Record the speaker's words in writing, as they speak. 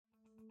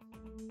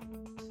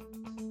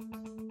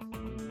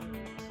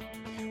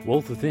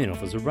Wealth Within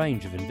offers a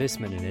range of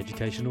investment and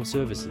educational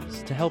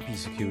services to help you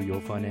secure your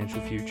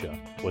financial future.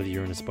 Whether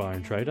you're an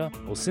aspiring trader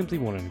or simply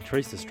want to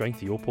increase the strength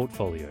of your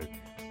portfolio,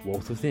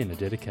 Wealth Within are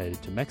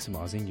dedicated to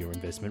maximising your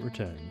investment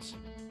returns.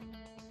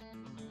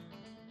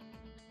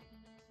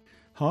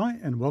 Hi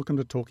and welcome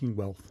to Talking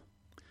Wealth.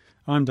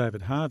 I'm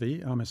David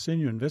Harvey. I'm a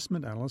Senior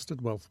Investment Analyst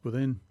at Wealth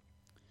Within.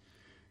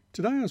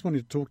 Today I was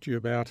wanting to talk to you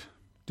about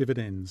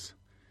dividends.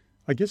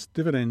 I guess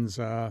dividends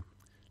are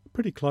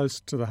pretty close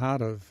to the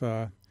heart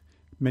of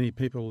many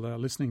people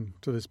listening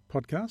to this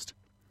podcast,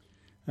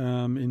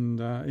 in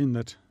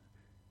that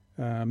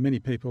many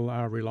people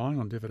are relying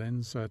on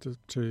dividends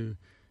to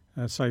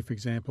say, for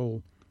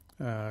example,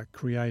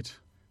 create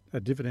a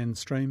dividend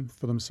stream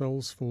for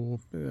themselves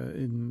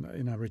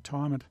in a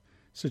retirement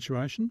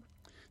situation.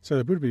 So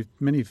there would be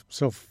many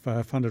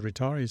self-funded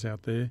retirees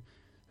out there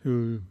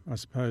who, I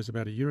suppose,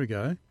 about a year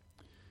ago,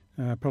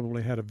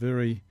 probably had a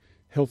very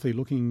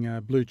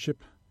healthy-looking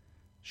blue-chip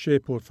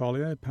share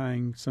portfolio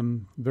paying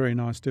some very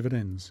nice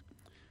dividends.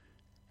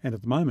 And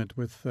at the moment,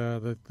 with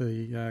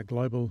the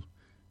global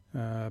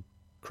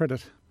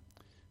credit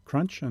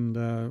crunch and,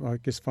 I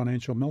guess,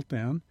 financial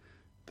meltdown,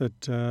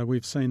 that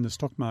we've seen the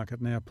stock market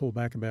now pull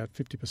back about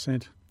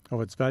 50% of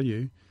its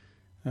value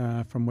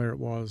from where it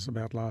was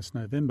about last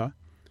November.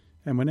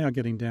 And we're now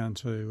getting down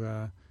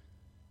to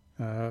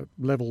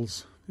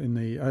levels in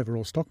the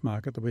overall stock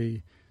market that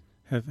we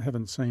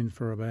haven't seen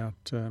for about,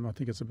 I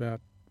think it's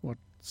about,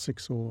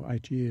 6 or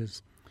 8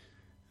 years.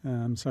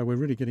 So we're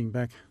really getting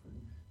back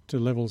to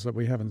levels that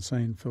we haven't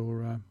seen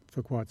for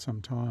quite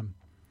some time.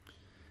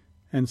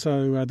 And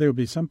so there will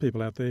be some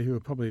people out there who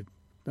are probably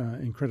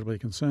incredibly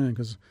concerned,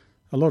 because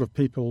a lot of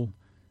people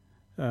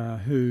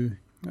because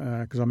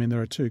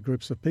there are two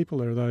groups of people.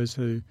 There are those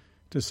who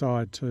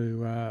decide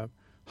to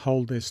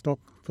hold their stock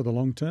for the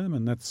long term,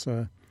 and that's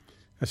a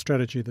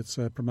strategy that's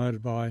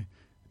promoted by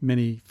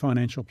many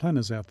financial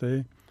planners out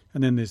there.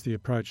 And then there's the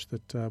approach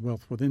that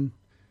Wealth Within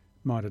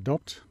might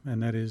adopt,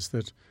 and that is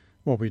that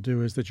what we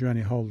do is that you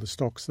only hold the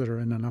stocks that are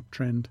in an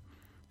uptrend,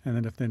 and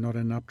then if they're not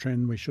in an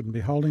uptrend, we shouldn't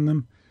be holding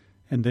them,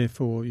 and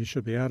therefore you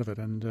should be out of it.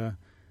 And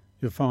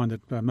you'll find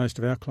that most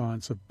of our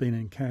clients have been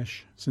in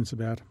cash since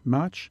about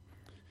March,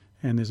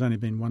 and there's only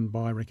been one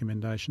buy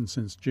recommendation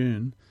since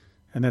June,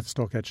 and that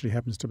stock actually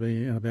happens to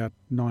be in about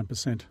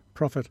 9%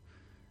 profit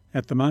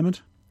at the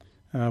moment,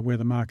 where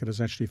the market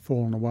has actually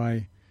fallen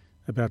away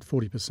about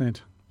 40%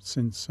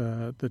 since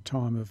the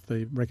time of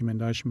the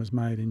recommendation was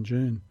made in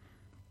June.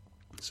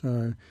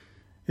 So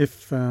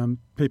if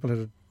people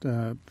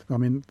had,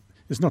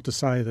 it's not to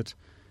say that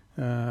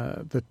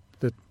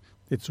that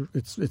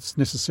it's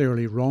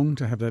necessarily wrong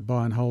to have that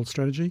buy and hold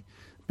strategy,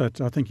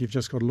 but I think you've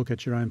just got to look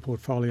at your own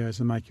portfolios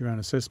and make your own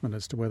assessment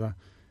as to whether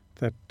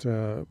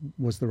that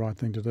was the right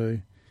thing to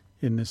do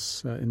in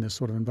this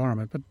sort of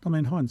environment.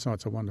 But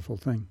hindsight's a wonderful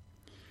thing.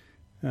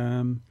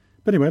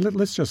 But anyway,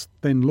 let's just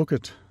then look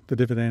at the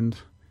dividend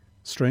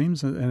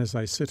streams and as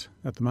they sit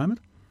at the moment.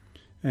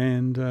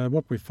 And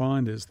what we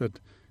find is that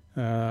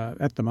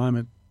at the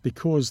moment,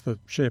 because the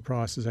share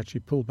price has actually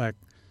pulled back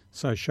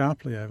so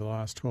sharply over the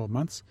last 12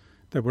 months,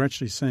 that we're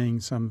actually seeing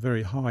some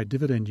very high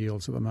dividend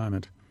yields at the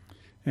moment.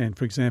 And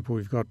for example,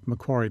 we've got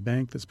Macquarie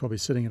Bank that's probably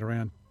sitting at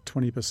around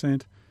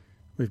 20%.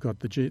 We've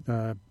got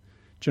the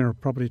General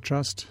Property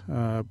Trust,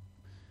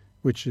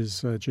 which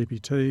is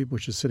GPT,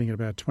 which is sitting at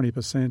about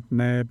 20%,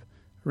 NAB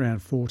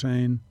around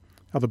 14%.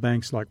 Other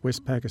banks like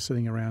Westpac are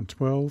sitting around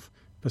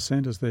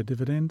 12% as their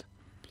dividend.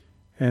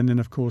 And then,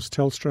 of course,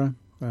 Telstra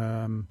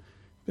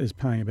is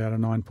paying about a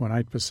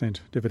 9.8%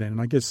 dividend. And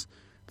I guess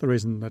the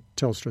reason that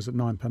Telstra is at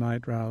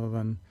 9.8 rather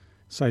than,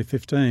 say,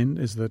 15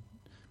 is that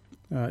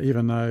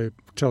even though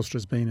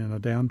Telstra's been in a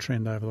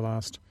downtrend over the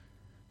last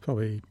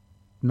probably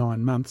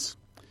 9 months,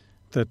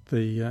 that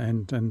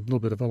and a little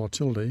bit of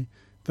volatility,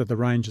 that the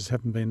ranges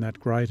haven't been that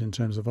great in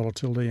terms of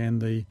volatility,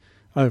 and the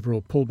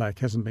overall pullback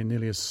hasn't been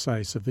nearly as,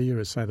 say, severe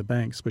as, say, the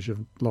banks, which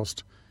have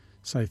lost,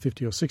 say,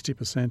 50 or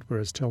 60%,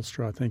 whereas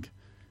Telstra, I think,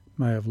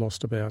 may have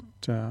lost about,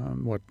 10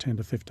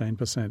 to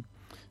 15%. And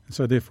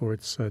so therefore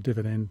its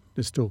dividend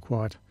is still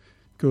quite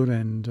good,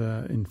 and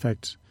in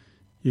fact,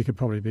 you could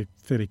probably be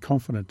fairly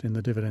confident in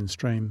the dividend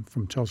stream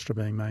from Telstra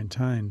being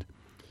maintained.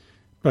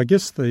 But I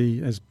guess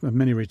as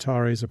many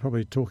retirees are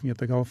probably talking at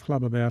the golf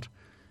club about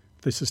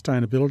the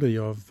sustainability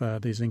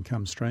of these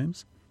income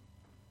streams.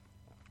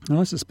 And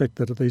I suspect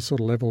that at these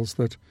sort of levels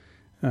that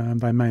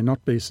they may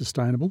not be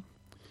sustainable,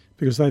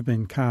 because they've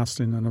been cast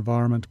in an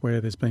environment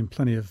where there's been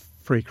plenty of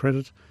free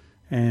credit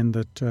and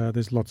that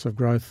there's lots of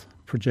growth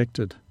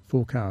projected,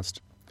 forecast.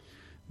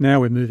 Now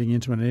we're moving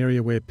into an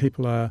area where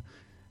people are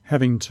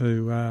having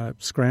to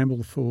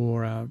scramble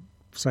for,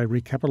 say,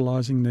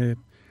 recapitalising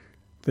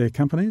their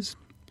companies,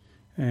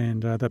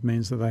 and that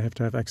means that they have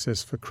to have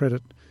access for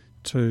credit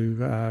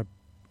to,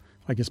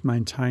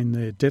 maintain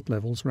their debt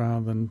levels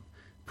rather than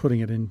putting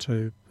it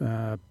into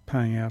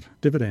paying out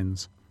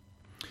dividends.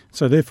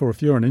 So therefore,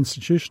 if you're an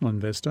institutional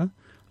investor,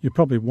 you're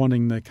probably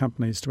wanting the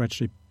companies to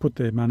actually put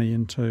their money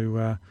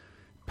into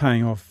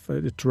paying off,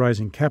 to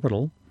raising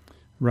capital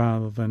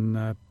rather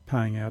than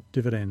paying out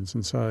dividends.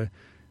 And so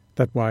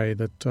that way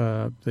that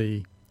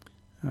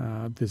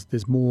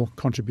there's more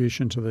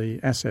contribution to the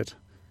asset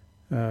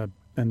and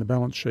the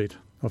balance sheet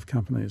of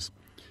companies.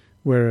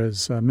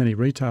 Whereas many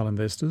retail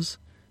investors,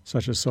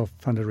 such as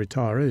self-funded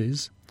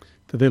retirees,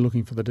 that they're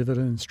looking for the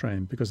dividend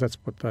stream because that's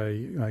what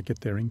they get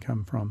their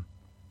income from.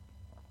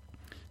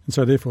 And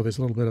so therefore there's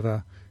a little bit of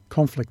a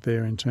conflict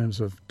there in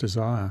terms of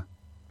desire.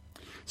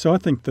 So I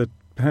think that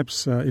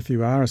perhaps if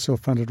you are a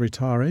self-funded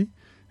retiree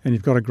and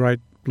you've got a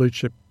great blue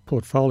chip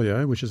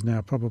portfolio, which is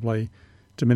now probably